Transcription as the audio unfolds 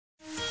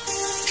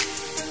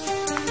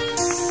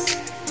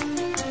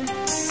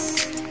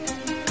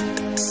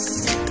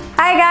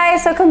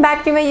guys! Welcome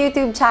back to my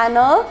YouTube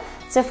channel.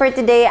 So for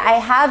today, I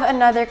have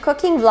another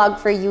cooking vlog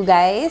for you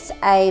guys.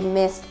 I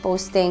missed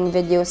posting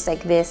videos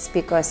like this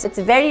because it's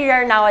very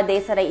rare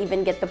nowadays that I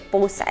even get to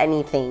post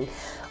anything.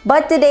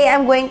 But today,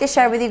 I'm going to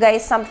share with you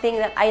guys something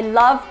that I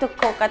love to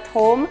cook at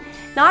home.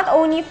 Not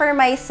only for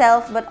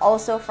myself, but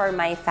also for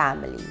my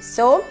family.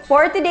 So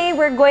for today,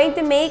 we're going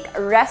to make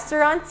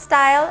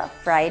restaurant-style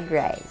fried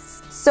rice.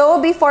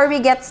 So, before we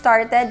get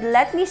started,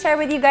 let me share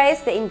with you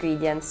guys the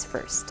ingredients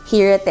first.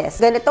 Here it is.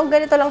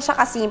 Ganito lang siya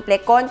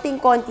kasimple.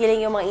 Konting-konti lang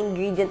yung mga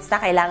ingredients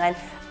na kailangan,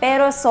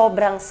 pero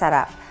sobrang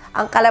sarap.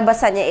 Ang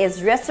kalabasan niya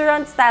is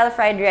restaurant-style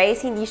fried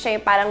rice. Hindi siya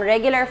yung parang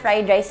regular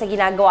fried rice na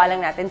ginagawa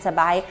lang natin sa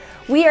bahay.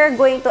 We are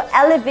going to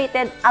elevate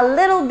it a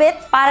little bit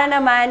para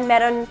naman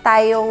meron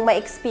tayong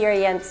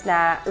ma-experience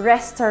na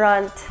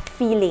restaurant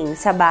feeling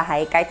sa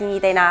bahay. Kahit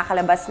hindi tayo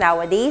nakakalabas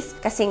nowadays.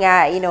 Kasi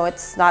nga, you know,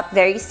 it's not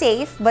very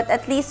safe. But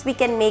at least we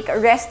can make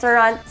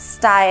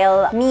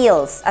restaurant-style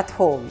meals at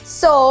home.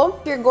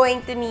 So, you're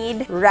going to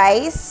need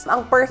rice.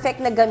 Ang perfect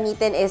na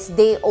gamitin is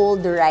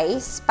day-old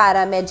rice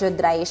para medyo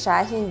dry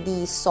siya,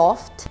 hindi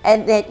soft.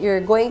 And then,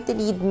 you're going to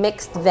need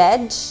mixed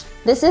veg.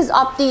 This is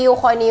up to you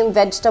kung ano yung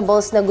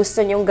vegetables na gusto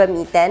nyong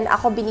gamitin.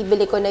 Ako,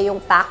 binibili ko na yung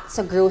packed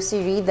sa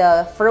grocery,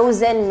 the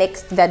frozen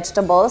mixed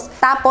vegetables.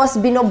 Tapos,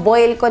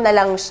 binoboil ko na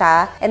lang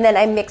siya. And then,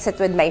 I mix it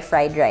with my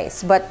fried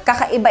rice. But,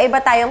 kakaiba-iba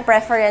tayong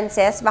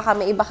preferences. Baka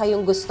may iba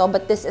kayong gusto.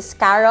 But this is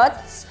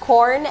carrots,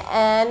 corn,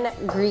 and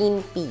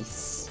green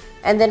peas.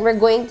 And then,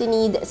 we're going to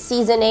need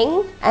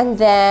seasoning. And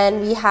then,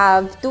 we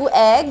have 2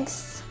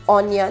 eggs,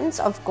 onions,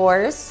 of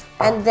course.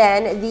 And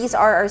then, these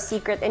are our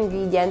secret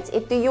ingredients.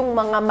 Ito yung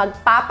mga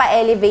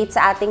magpapa-elevate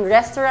sa ating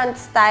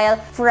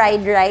restaurant-style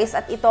fried rice.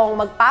 At itong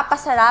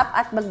magpapasarap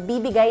at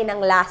magbibigay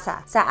ng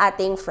lasa sa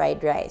ating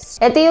fried rice.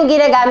 Ito yung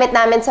ginagamit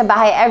namin sa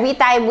bahay every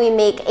time we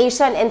make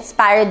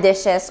Asian-inspired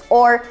dishes.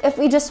 Or if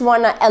we just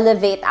wanna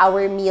elevate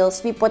our meals,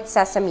 we put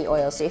sesame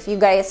oil. So if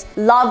you guys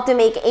love to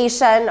make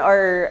Asian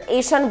or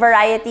Asian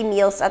variety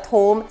meals at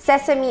home,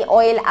 sesame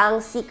oil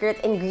ang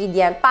secret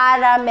ingredient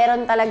para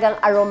meron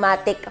talagang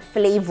aromatic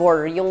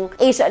flavor yung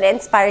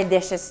Asian-inspired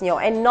dishes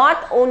nyo. And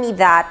not only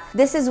that,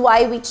 this is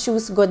why we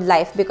choose Good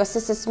Life because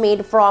this is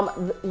made from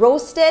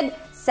roasted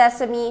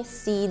sesame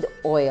seed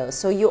oil.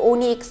 So you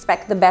only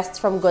expect the best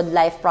from Good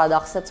Life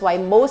products. That's why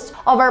most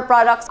of our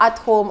products at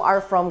home are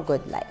from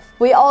Good Life.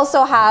 We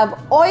also have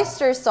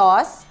oyster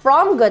sauce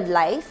from Good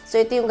Life. So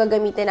ito yung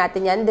gagamitin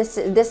natin yan.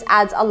 This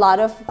adds a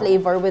lot of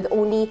flavor with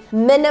only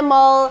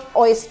minimal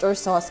oyster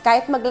sauce.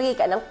 Kahit maglagay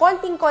ka ng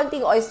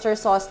konting-konting oyster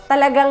sauce,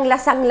 talagang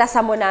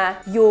lasang-lasa mo na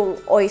yung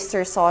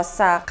oyster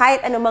sauce sa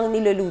kahit anumang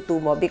niluluto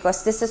mo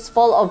because this is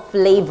full of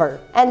flavor.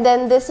 And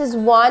then this is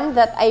one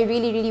that I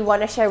really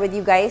want to share with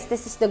you guys.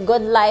 This is the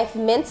Good Life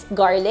minced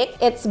garlic.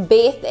 It's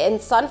bathed in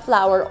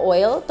sunflower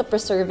oil to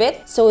preserve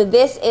it. So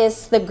this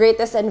is the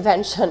greatest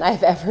invention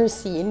I've ever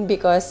seen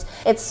because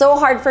it's so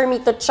hard for me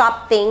to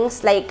chop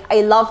things. Like,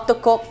 I love to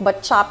cook,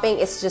 but chopping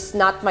is just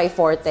not my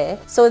forte.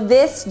 So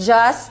this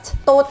just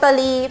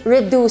totally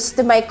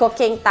reduced my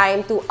cooking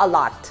time to a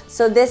lot.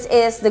 So this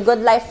is the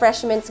Good Life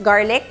fresh minced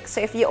garlic. So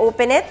if you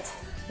open it,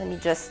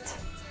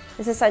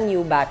 this is a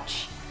new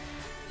batch.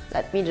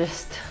 Let me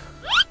just,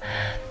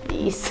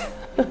 please.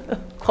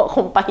 Huwag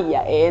kong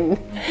pahiyain.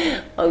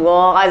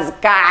 Magwakas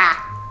ka!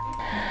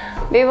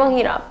 Babe, ang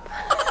hirap.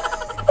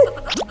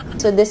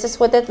 So this is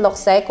what it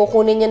looks like.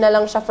 Kukunin nyo na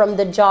lang siya from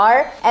the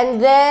jar.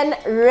 And then,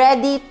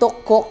 ready to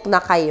cook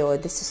na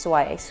kayo. This is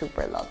why I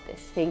super love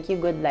this. Thank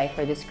you, Good Life,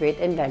 for this great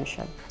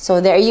invention.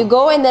 So there you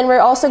go. And then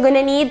we're also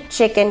gonna need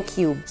chicken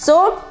cube.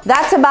 So,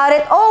 that's about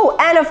it. Oh,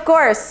 and of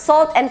course,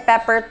 salt and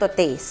pepper to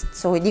taste.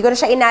 So, hindi ko na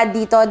siya in-add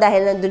dito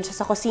dahil nandun siya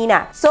sa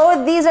kusina.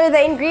 So, these are the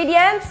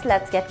ingredients.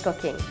 Let's get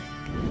cooking.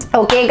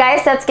 Okay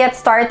guys, let's get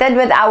started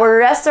with our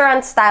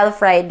restaurant-style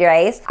fried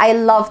rice. I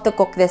love to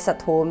cook this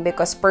at home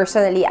because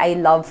personally, I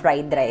love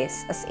fried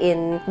rice. As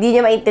in, hindi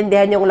nyo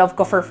maintindihan yung love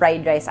ko for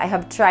fried rice. I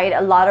have tried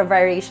a lot of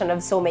variation of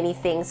so many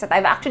things that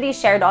I've actually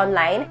shared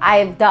online.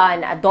 I've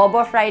done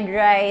adobo fried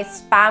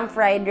rice, spam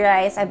fried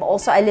rice. I've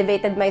also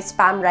elevated my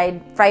spam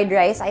fried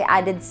rice. I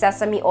added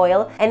sesame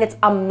oil and it's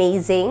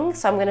amazing.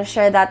 So I'm gonna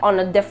share that on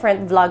a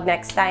different vlog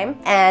next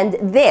time. And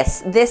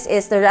this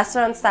is the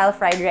restaurant-style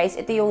fried rice.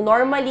 Ito yung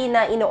normally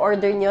na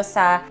order nyo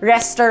sa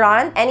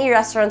restaurant, any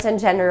restaurants in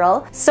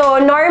general. So,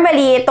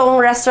 normally, itong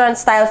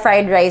restaurant-style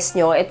fried rice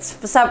nyo, it's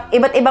sa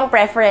iba't ibang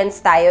preference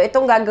tayo.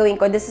 Itong gagawin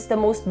ko, this is the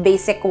most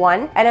basic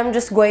one. And I'm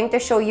just going to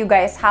show you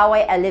guys how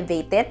I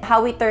elevate it, how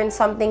we turn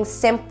something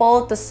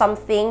simple to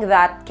something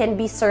that can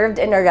be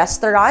served in a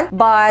restaurant.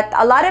 But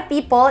a lot of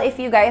people, if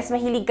you guys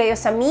mahilig kayo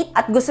sa meat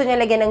at gusto nyo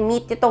lagyan ng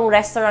meat, itong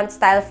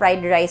restaurant-style fried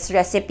rice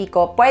recipe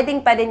ko,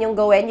 pwedeng pa din yung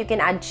gawin. You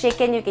can add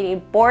chicken, you can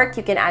add pork,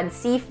 you can add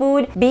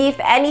seafood,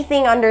 beef,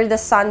 anything under the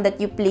sun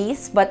that you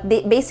please. But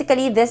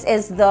basically, this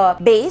is the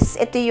base.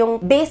 Ito yung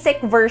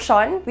basic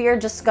version. We are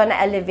just gonna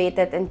elevate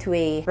it into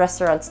a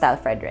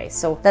restaurant-style fried rice.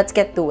 So, let's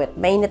get to it.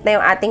 Mainit na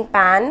yung ating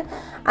pan.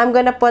 I'm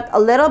gonna put a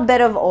little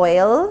bit of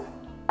oil.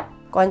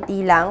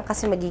 Konti lang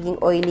kasi magiging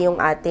oily yung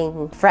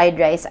ating fried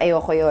rice.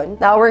 Ayoko yun.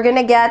 Now, we're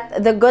gonna get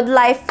the Good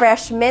Life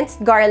Fresh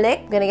Minced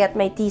Garlic. I'm gonna get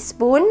my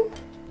teaspoon.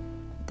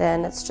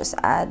 Then, let's just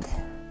add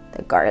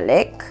the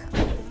garlic.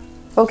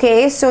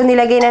 Okay, so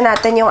nilagay na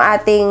natin yung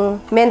ating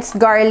minced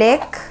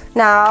garlic.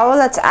 Now,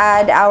 let's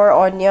add our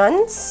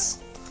onions.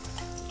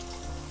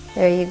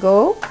 There you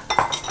go.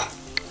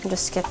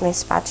 Just get my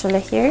spatula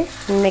here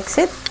and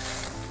mix it.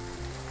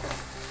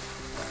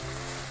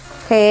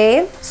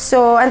 Okay,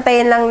 so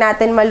antayin lang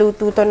natin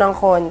maluto to ng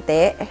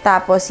konti.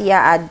 Tapos,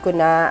 i-add ko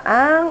na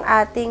ang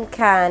ating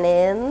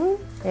kanin.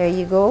 There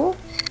you go.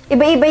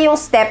 Iba-iba yung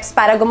steps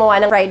para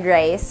gumawa ng fried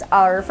rice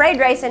or fried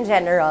rice in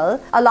general.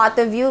 A lot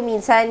of you,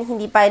 minsan,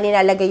 hindi pa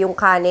nilalagay yung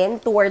kanin.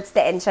 Towards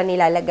the end siya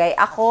nilalagay.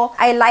 Ako,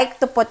 I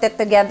like to put it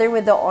together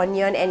with the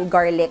onion and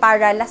garlic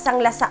para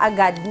lasang-lasa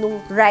agad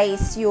nung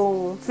rice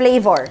yung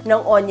flavor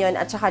ng onion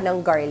at saka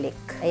ng garlic.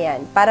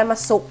 Ayan, para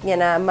ma-soak niya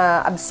na,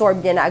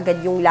 ma-absorb niya na agad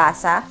yung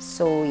lasa.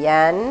 So,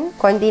 yan.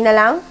 Konti na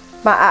lang.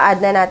 Ma-add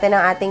na natin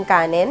ang ating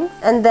kanin.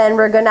 And then,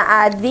 we're gonna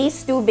add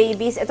these two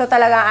babies. Ito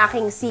talaga ang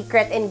aking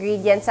secret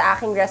ingredient sa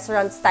aking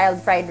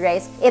restaurant-styled fried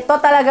rice. Ito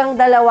talagang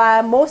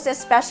dalawa, most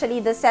especially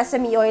the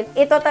sesame oil.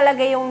 Ito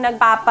talaga yung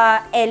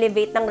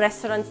nagpapa-elevate ng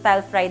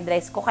restaurant-style fried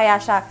rice ko. Kaya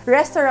siya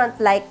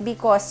restaurant-like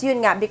because,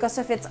 yun nga,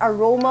 because of its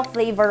aroma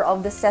flavor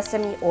of the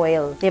sesame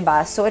oil.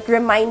 Diba? So, it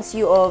reminds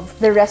you of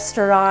the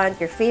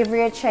restaurant, your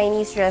favorite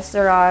Chinese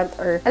restaurant,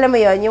 or alam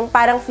mo yun, yung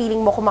parang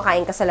feeling mo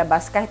kumakain ka sa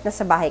labas kahit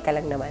nasa bahay ka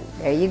lang naman.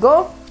 There you go.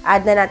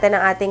 Add na natin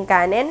ang ating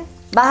kanin.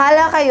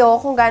 Bahala kayo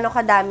kung gaano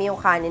kadami yung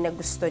kanin na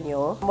gusto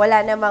nyo.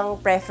 Wala namang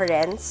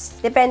preference.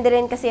 Depende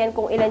rin kasi yan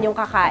kung ilan yung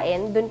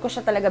kakain. Doon ko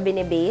siya talaga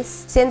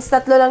binibase. Since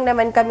 3 lang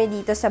naman kami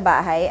dito sa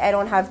bahay, I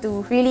don't have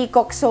to really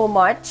cook so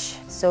much.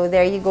 So,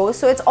 there you go.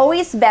 So, it's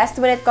always best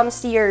when it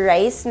comes to your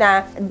rice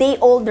na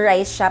day-old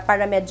rice siya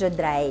para medyo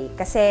dry.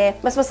 Kasi,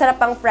 mas masarap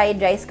ang fried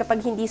rice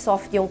kapag hindi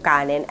soft yung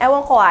kanin.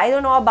 Ewan ko I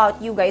don't know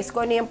about you guys,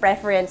 kung ano yung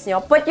preference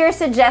nyo. Put your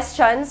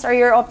suggestions or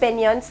your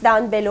opinions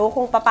down below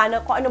kung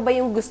ano ba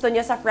yung gusto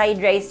nyo sa fried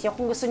rice nyo.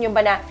 Kung gusto nyo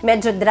ba na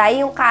medyo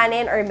dry yung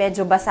kanin or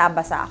medyo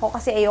basa-basa. Ako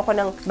kasi ayoko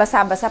ng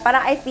basa-basa.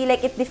 Parang I feel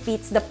like it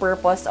defeats the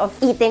purpose of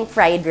eating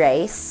fried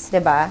rice.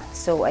 'Di ba?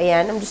 So,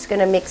 ayan. I'm just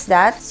gonna mix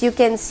that. So, you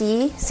can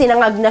see,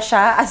 sinangag na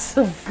siya as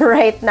of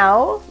right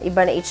now.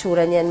 Iba na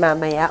itsura niyan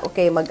mamaya.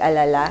 Okay,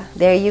 mag-alala.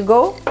 There you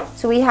go.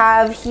 So, we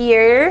have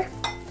here,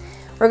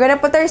 we're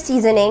gonna put our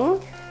seasoning.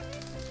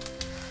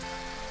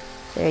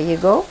 There you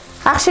go.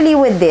 Actually,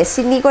 with this,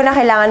 hindi ko na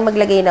kailangan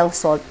maglagay ng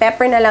salt.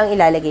 Pepper na lang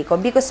ilalagay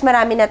ko because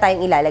marami na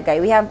tayong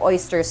ilalagay. We have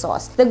oyster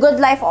sauce. The Good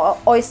Life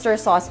oyster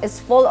sauce is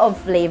full of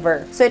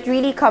flavor. So, it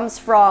really comes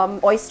from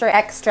oyster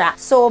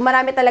extract. So,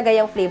 marami talaga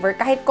yung flavor.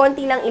 Kahit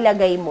konti lang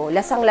ilagay mo,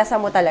 lasang-lasa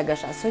mo talaga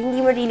siya. So, hindi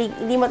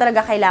mo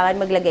talaga kailangan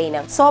maglagay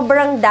ng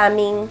sobrang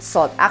daming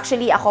salt.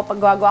 Actually, ako, pag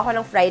gagawa ko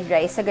ng fried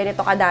rice, sa ganito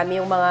kadami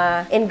yung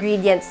mga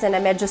ingredients na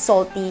medyo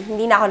salty,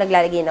 hindi na ako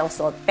naglalagay ng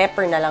salt.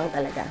 Pepper na lang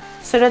talaga.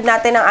 Sunod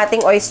natin ang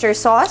ating oyster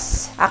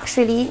sauce.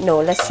 Actually,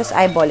 no. Let's just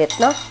eyeball it,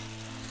 no?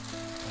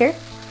 Here.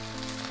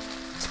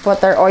 Let's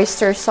put our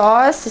oyster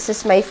sauce. This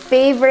is my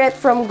favorite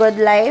from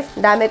Good Life.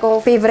 Dami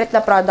kong favorite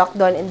na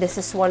product doon, and this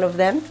is one of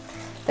them.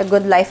 The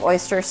Good Life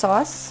oyster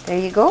sauce. There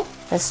you go.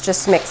 Let's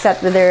just mix that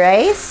with the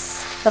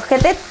rice. Look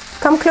at it.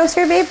 Come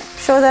closer, babe.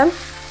 Show them.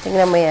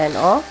 Tingnan mo yan,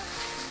 oh.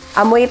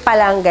 Amoy pa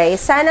lang,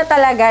 guys. Sana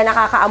talaga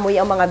nakakaamoy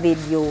ang mga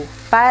video.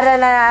 Para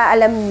na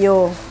alam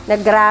nyo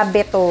na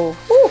grabe to.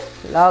 Woo!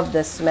 Love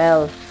the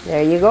smell.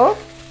 There you go.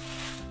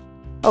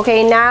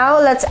 Okay,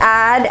 now let's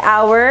add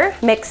our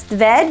mixed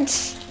veg.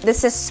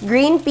 This is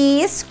green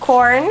peas,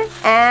 corn,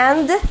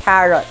 and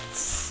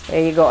carrots. There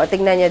you go. O,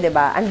 tignan nyo,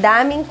 diba? Ang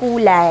daming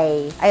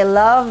kulay. I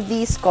love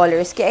these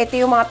colors. Kaya ito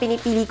yung mga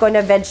pinipili ko na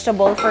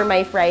vegetable for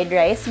my fried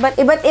rice. But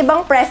iba't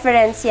ibang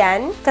preference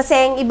yan. Kasi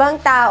ang ibang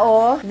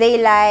tao,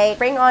 they like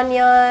spring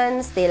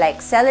onions, they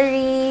like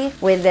celery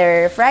with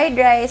their fried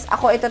rice.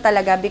 Ako ito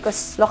talaga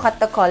because look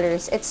at the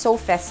colors. It's so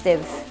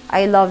festive.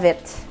 I love it.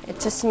 It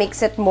just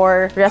makes it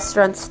more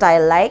restaurant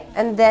style like.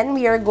 And then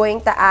we are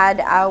going to add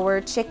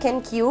our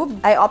chicken cube.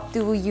 I opt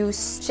to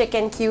use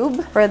chicken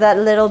cube for that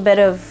little bit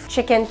of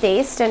chicken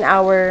taste in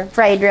our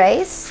fried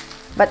rice.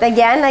 But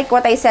again, like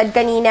what I said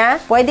kanina,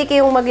 pwede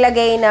kayong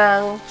maglagay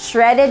ng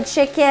shredded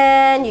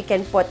chicken, you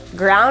can put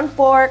ground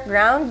pork,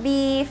 ground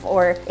beef,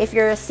 or if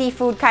you're a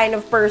seafood kind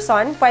of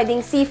person,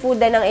 pwedeng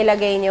seafood din ang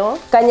ilagay nyo.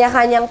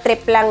 Kanya-kanyang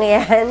trip lang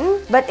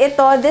yan. But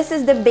ito, this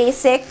is the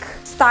basic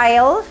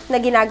style na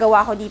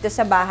ginagawa ko dito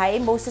sa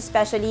bahay, most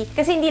especially,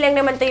 kasi hindi lang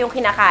naman ito yung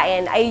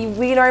kinakain.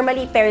 We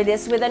normally pair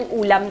this with an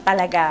ulam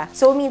talaga.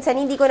 So, minsan,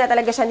 hindi ko na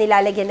talaga siya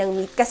nilalagyan ng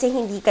meat kasi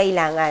hindi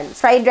kailangan.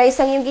 Fried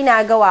rice lang yung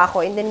ginagawa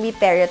ko and then we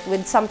pair it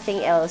with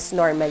something else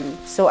normally.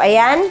 So,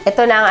 ayan.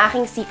 Ito na ang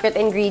aking secret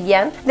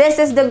ingredient. This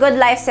is the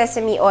Good Life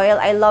sesame oil.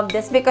 I love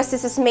this because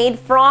this is made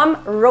from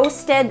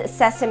roasted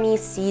sesame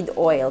seed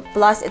oil.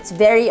 Plus, it's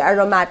very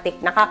aromatic.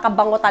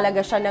 Nakakabango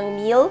talaga siya ng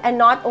meal. And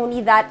not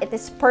only that, it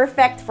is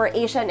perfect for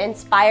Asian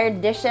Asian-inspired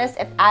dishes.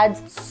 It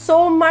adds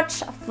so much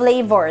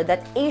flavor,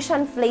 that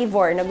Asian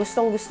flavor na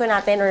gustong-gusto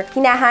natin or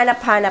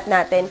hinahanap-hanap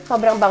natin.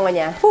 Sobrang bango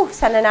niya.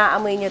 Sana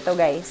naamoy nyo to,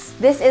 guys.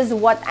 This is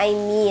what I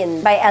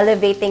mean by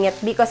elevating it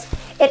because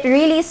it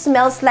really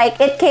smells like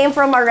it came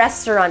from a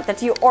restaurant,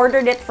 that you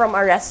ordered it from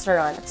a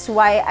restaurant. That's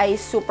why I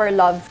super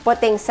love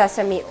putting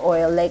sesame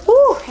oil. Like,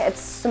 it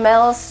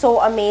smells so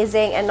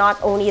amazing, and not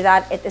only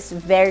that, it is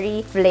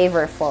very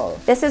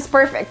flavorful. This is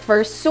perfect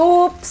for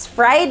soups,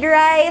 fried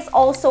rice,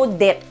 also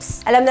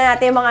dips. Alam na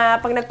natin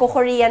mga pag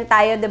nagko-Korean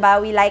tayo, diba?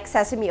 We like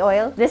sesame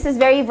oil. This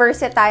is very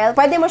versatile.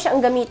 Pwede mo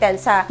siyang gamitin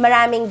sa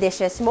maraming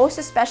dishes, most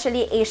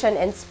especially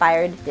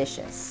Asian-inspired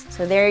dishes.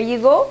 So there you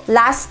go.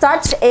 Last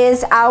touch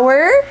is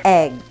our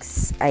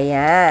eggs.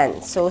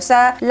 Ayan. So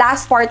sa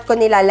last part ko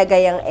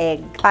nilalagay ang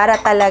egg para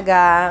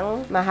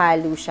talagang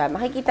mahalo siya.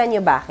 Makikita nyo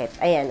bakit.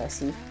 Ayan o,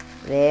 see?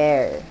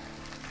 There.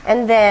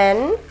 And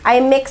then,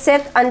 I mix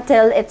it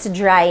until it's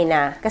dry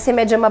na. Kasi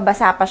medyo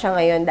mabasa pa siya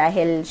ngayon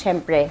dahil,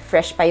 syempre,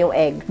 fresh pa yung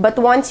egg.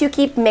 But once you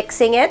keep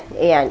mixing it,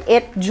 ayan,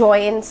 it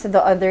joins the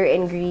other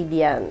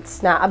ingredients.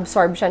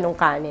 Na-absorb siya nung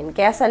kanin.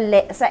 Kaya sa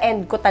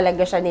end ko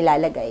talaga siya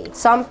nilalagay.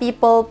 Some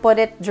people put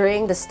it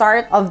during the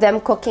start of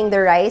them cooking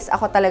the rice.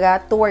 Ako talaga,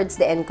 towards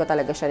the end ko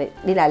talaga siya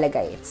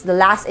nilalagay. It's the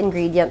last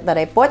ingredient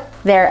that I put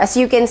there. As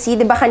you can see,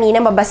 di ba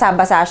kanina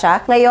mabasa-basa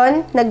siya?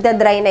 Ngayon,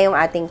 nagda-dry na yung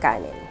ating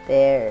kanin.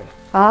 There.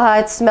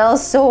 It smells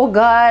so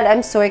good.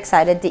 I'm so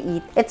excited to eat.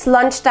 It's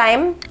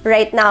lunchtime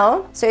right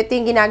now. So, ito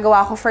yung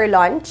ginagawa ko for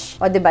lunch.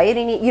 O, diba?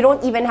 You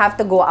don't even have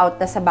to go out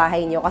na sa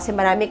bahay nyo kasi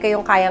marami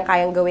kayong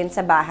kayang-kayang gawin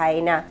sa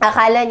bahay na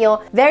akala nyo,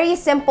 very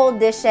simple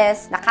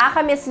dishes,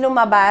 nakakamiss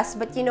lumabas,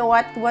 but you know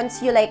what? Once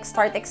you like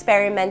start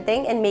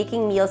experimenting and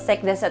making meals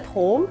like this at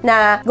home,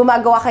 na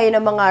gumagawa kayo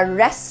ng mga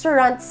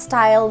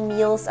restaurant-style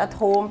meals at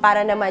home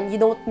para naman you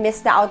don't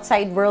miss the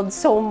outside world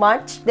so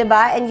much,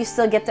 diba? And you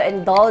still get to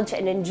indulge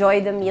and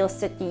enjoy the meals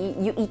that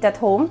you eat at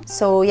home.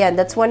 So yeah,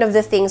 that's one of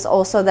the things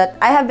also that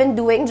I have been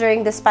doing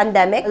during this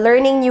pandemic,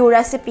 learning new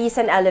recipes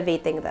and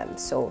elevating them.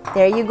 So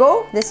there you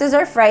go. This is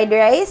our fried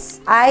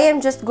rice. I am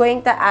just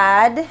going to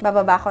add,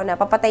 bababa ko na,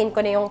 papatayin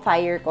ko na yung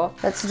fire ko.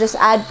 Let's just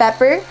add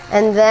pepper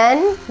and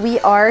then we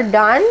are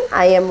done.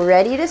 I am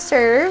ready to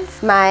serve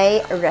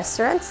my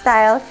restaurant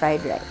style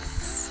fried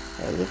rice.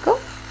 There you go.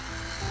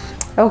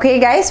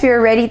 Okay guys, we are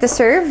ready to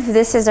serve.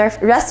 This is our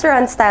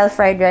restaurant-style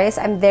fried rice.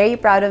 I'm very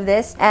proud of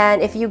this.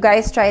 And if you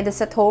guys try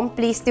this at home,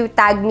 please do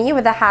tag me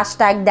with the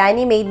hashtag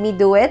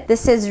DannyMadeMeDoIt.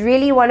 This is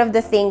really one of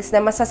the things na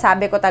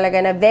masasabi ko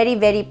talaga na very,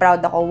 very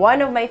proud ako.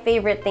 One of my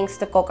favorite things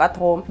to cook at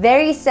home.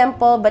 Very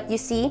simple, but you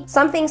see,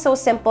 something so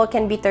simple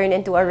can be turned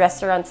into a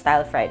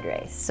restaurant-style fried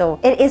rice. So,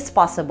 it is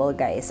possible,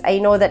 guys. I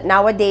know that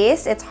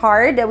nowadays, it's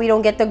hard that we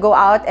don't get to go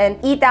out and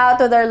eat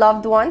out with our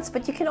loved ones,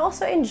 but you can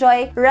also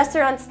enjoy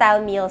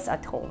restaurant-style meals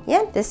at home.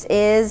 Yeah. This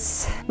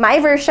is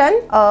my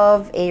version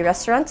of a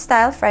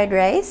restaurant-style fried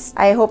rice.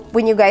 I hope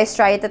when you guys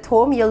try it at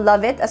home, you'll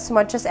love it as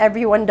much as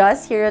everyone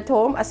does here at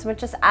home, as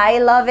much as I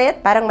love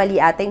it. Parang mali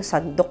ating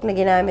sandok na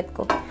ginamit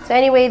ko. So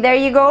anyway, there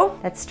you go.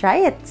 Let's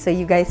try it so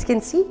you guys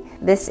can see.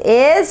 This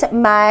is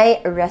my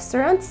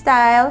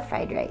restaurant-style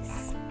fried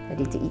rice.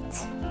 Ready to eat.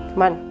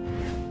 Come on.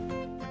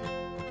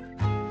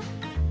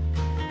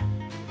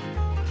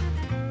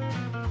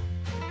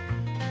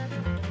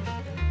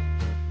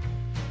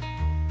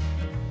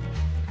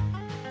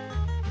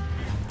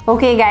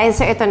 Okay guys,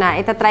 so ito na.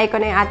 Itatry ko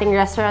na yung ating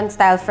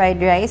restaurant-style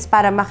fried rice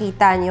para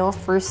makita nyo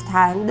first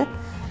hand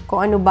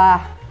kung ano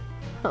ba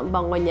ang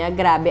bango niya.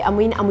 Grabe,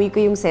 amoy na amoy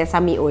ko yung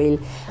sesame oil.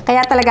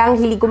 Kaya talaga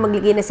ang hilig ko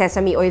maglagay ng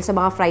sesame oil sa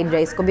mga fried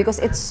rice ko because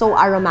it's so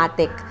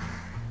aromatic.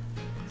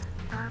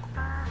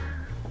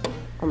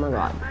 Oh my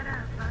God.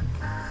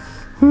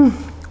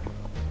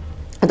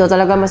 Ito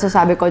talaga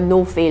masasabi ko,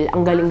 no fail.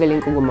 Ang galing-galing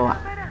ko gumawa.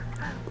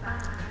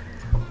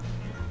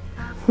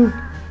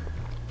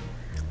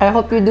 I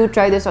hope you do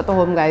try this at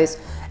home, guys.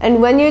 And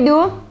when you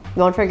do,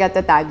 don't forget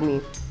to tag me.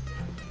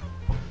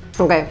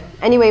 Okay.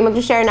 Anyway,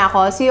 mag-share na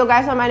ako. See you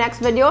guys on my next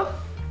video.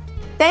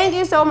 Thank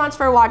you so much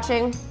for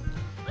watching.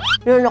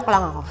 Nunok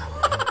lang ako.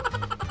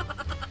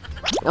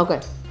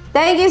 Okay.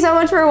 Thank you so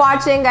much for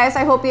watching, guys.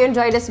 I hope you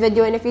enjoyed this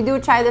video. And if you do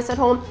try this at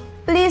home,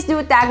 please do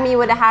tag me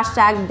with the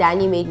hashtag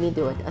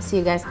DannyMadeMeDoIt. I'll see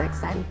you guys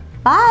next time.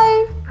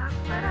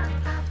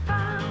 Bye!